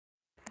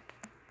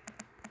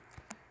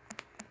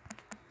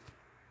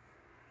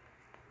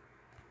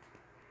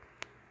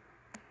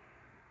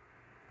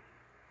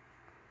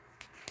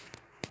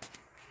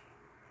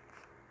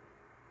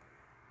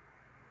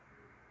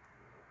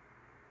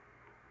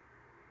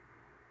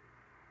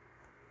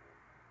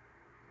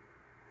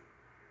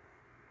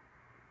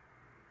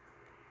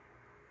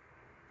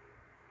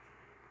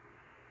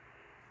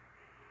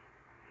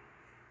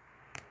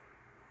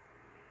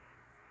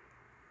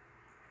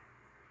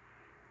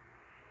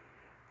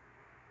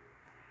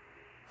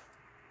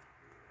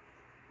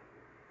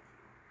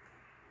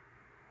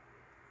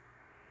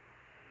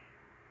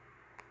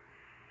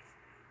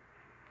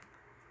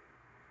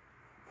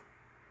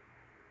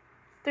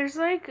There's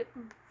like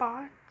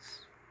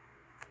bots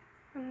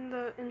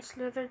in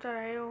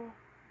Slither.io.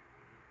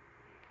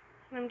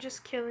 And I'm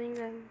just killing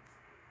them.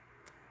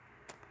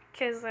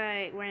 Cause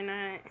like, why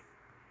not?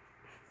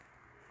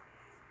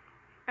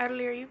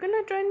 Adley, are you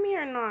gonna join me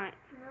or not?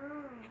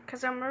 No.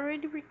 Cause I'm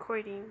already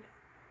recording.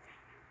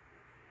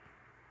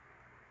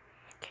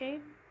 Okay.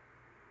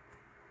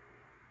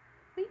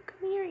 Wait,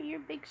 come here, you're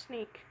a big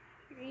snake.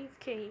 You're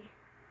AFK.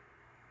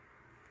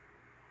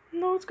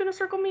 No, it's gonna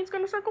circle me, it's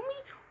gonna circle me.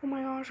 Oh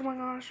my gosh, oh my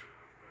gosh.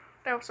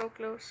 That was so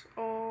close.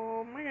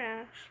 Oh my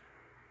gosh.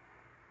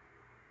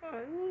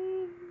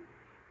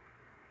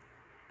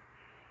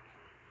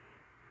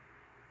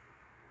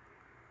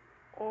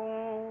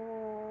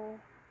 Oh.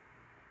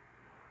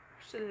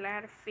 There's a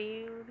lot of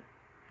food.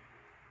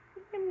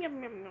 Yum,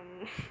 yum, yum, yum.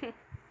 Yum,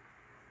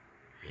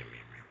 yum,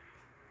 yum.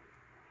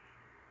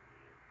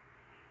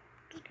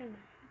 Just gonna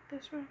eat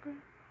this real quick.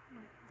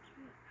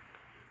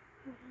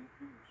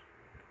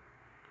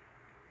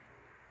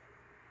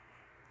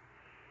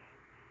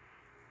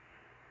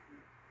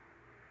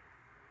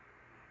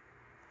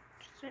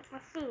 Just ate my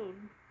food.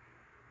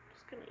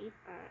 Just gonna eat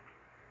that.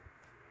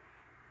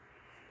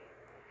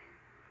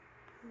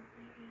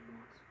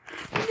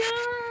 No!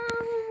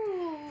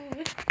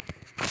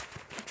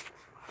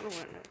 I don't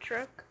want no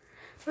truck.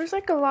 There's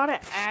like a lot of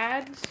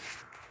ads.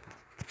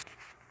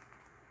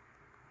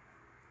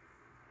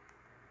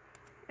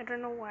 I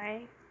don't know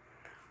why.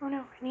 Oh no,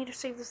 I need to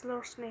save this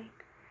little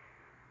snake.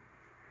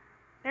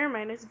 Never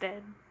mind, it's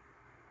dead.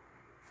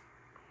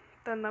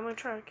 Then I'm gonna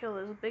try to kill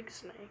this big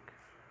snake.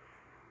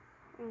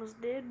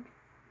 Almost dead.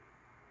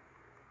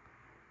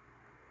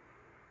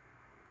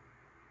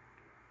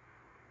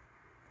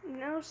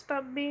 No,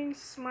 stop being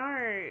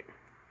smart.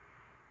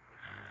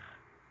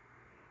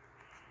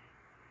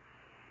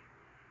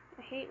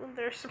 I hate when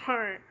they're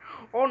smart.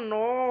 Oh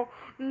no,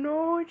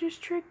 no, it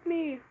just tricked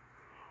me.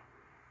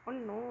 Oh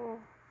no,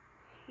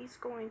 he's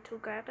going to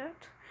get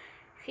it.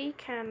 He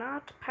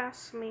cannot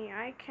pass me.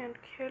 I can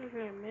kill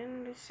him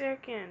in a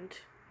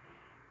second.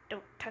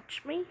 Don't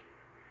touch me.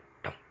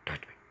 Don't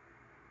touch me.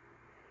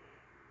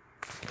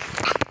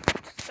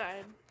 Just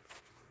died.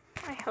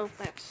 I hope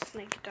that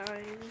snake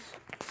dies.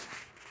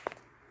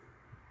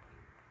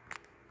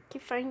 Okay,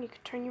 fine. You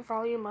can turn your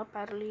volume up,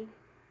 Adley.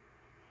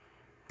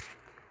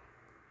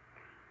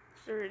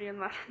 There's already a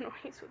lot of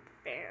noise with the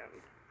fan.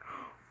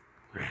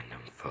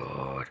 Random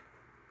food.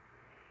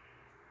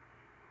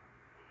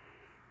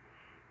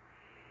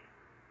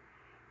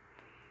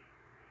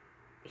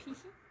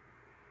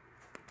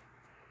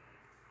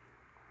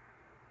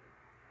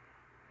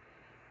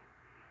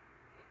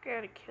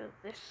 Gotta kill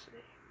this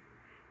thing.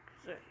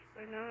 Cause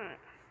why not?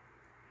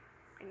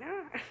 Why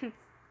not?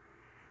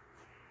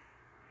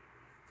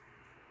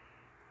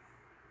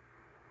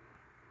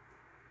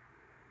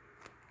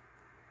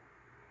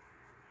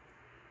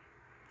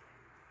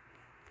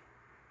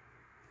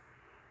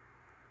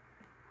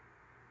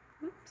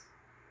 Oops.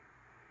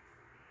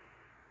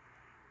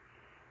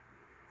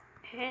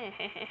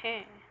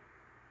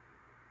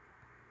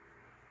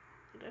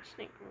 That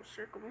snake will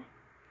circle me.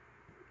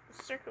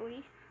 Circle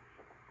me.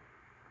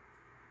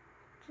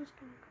 Just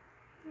gonna go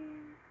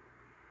here.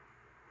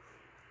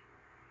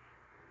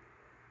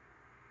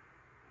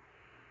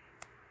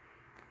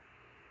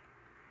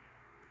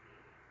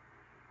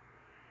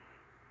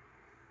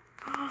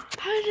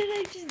 How did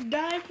I just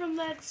die from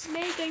that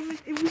snake?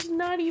 It was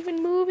not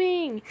even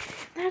moving.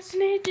 That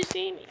snake just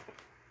ate me.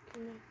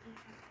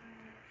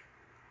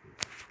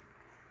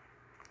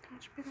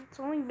 It's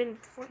only been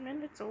 4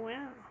 minutes. Oh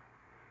wow.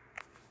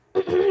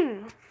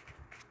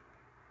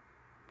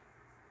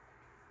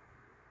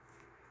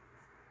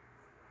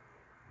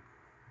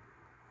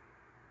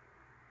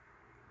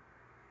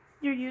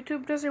 Your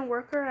YouTube doesn't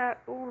work or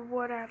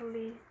what,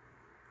 Adley?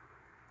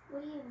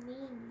 What do you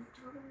mean? You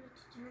told me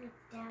to turn it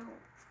down.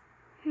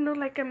 No,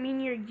 like I mean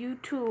your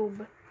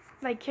YouTube.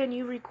 Like, can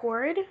you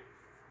record?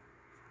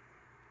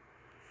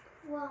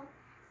 Well,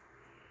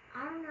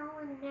 I don't know,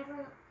 and the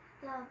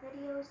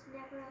videos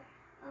never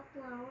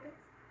upload.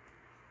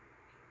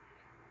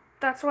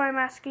 That's why I'm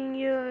asking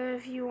you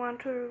if you want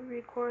to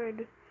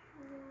record.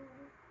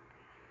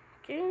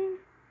 Okay.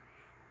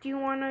 Do you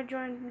want to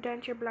join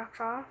Dance Your Blocks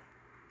Off?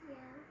 Yeah.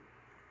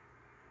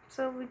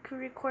 So we could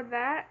record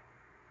that?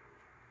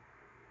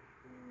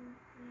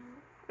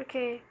 Yeah.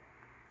 Okay.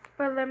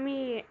 But let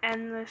me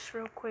end this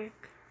real quick.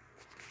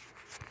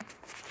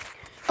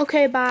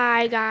 Okay,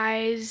 bye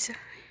guys.